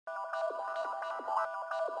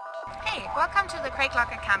Hey, welcome to the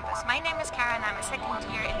Craiglockhart Campus. My name is Cara and I'm a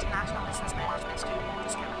second-year International Business Management student at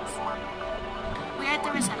this campus. We're at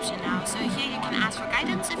the reception now, so here you can ask for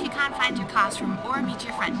guidance if you can't find your classroom or meet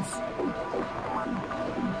your friends.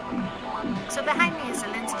 So behind me is the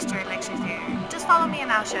Lindsay Stewart Lecture Theatre. Just follow me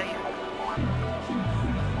and I'll show you.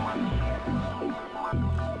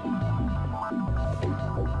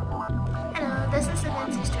 Hello, this is the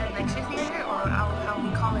Lindsay Stewart Lecture Theatre, or how we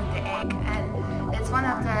call it, the Egg, and it's one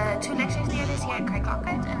of the two lecture theatres here at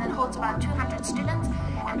Craiglockhart, and it holds about 200 students,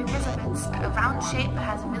 and because of its round shape, it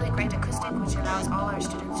has a really great acoustic which allows all our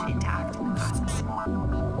students to interact in the classes.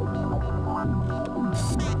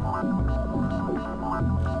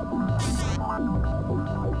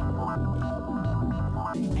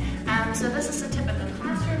 So this is a typical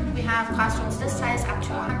classroom. We have classrooms this size up to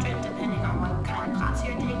 100 depending on what kind of class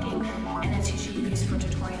you're taking, and it's usually used for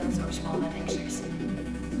tutorials or smaller lectures.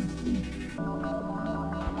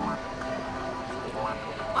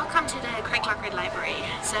 Welcome to the Craiglockhart Library.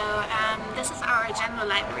 So this is our general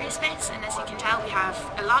library space, and as you can tell we have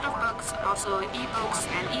a lot of books, also e-books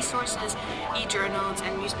and e-sources, e-journals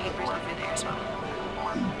and newspapers over there as well.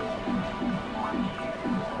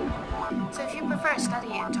 So if you prefer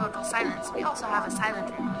study in total silence, we also have a silent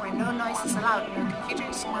room where no noise is allowed, no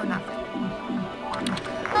computers, no nothing.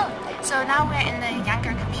 So now we're in the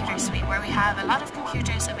younger computer suite where we have a lot of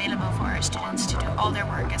computers available for our students to do all their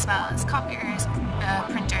work, as well as copiers,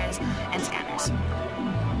 printers and scanners.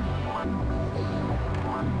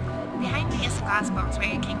 Behind me is a glass box where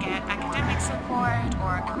you can get academic support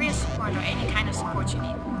or career support or any kind of support you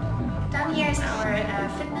need. Down here is our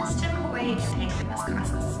fitness gym where you can take fitness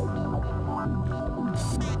classes.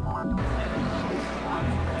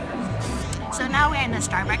 So now we're in the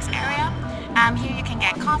Starbucks area. Here you can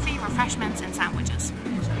get coffee, refreshments and sandwiches.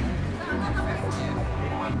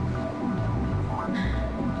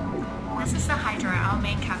 This is the Hydra, our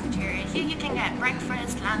main cafeteria. Here you can get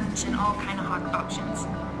breakfast, lunch and all kind of hot options.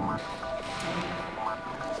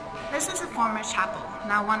 This is a former chapel,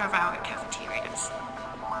 now one of our cafeterias.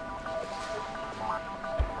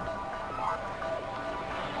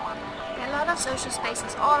 There are a lot of social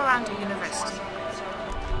spaces all around the university.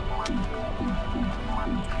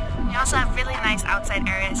 We also have really nice outside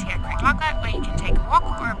areas here at Craiglockhart where you can take a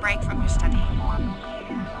walk or a break from your studying.